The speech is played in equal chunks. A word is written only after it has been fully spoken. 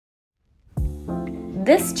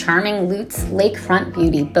This charming LUTZ Lakefront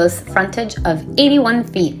Beauty boasts frontage of 81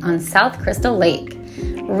 feet on South Crystal Lake.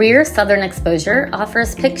 Rear southern exposure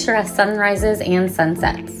offers picturesque sunrises and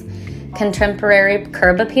sunsets. Contemporary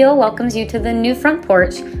curb appeal welcomes you to the new front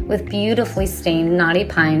porch with beautifully stained knotty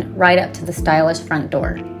pine right up to the stylish front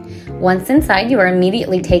door. Once inside, you are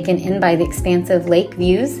immediately taken in by the expansive lake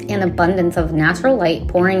views and abundance of natural light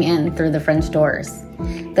pouring in through the French doors.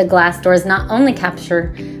 The glass doors not only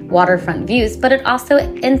capture waterfront views, but it also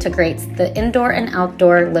integrates the indoor and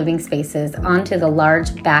outdoor living spaces onto the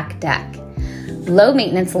large back deck.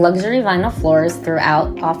 Low-maintenance luxury vinyl floors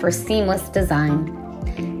throughout offer seamless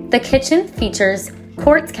design. The kitchen features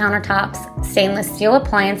quartz countertops, stainless steel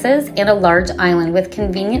appliances, and a large island with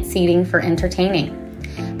convenient seating for entertaining.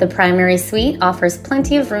 The primary suite offers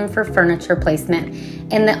plenty of room for furniture placement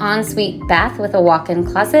in the ensuite bath with a walk-in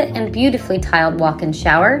closet and beautifully tiled walk-in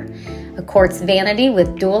shower, a quartz vanity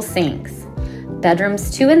with dual sinks. Bedrooms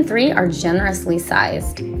 2 and 3 are generously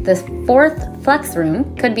sized. The fourth flex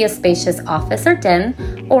room could be a spacious office or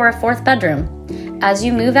den, or a fourth bedroom. As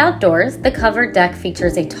you move outdoors, the covered deck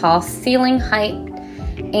features a tall ceiling height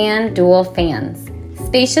and dual fans,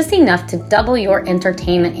 spacious enough to double your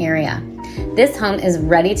entertainment area. This home is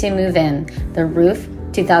ready to move in. The roof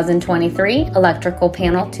 2023, electrical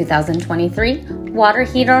panel 2023, water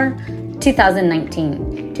heater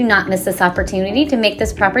 2019. Do not miss this opportunity to make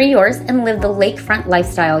this property yours and live the lakefront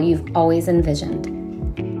lifestyle you've always envisioned.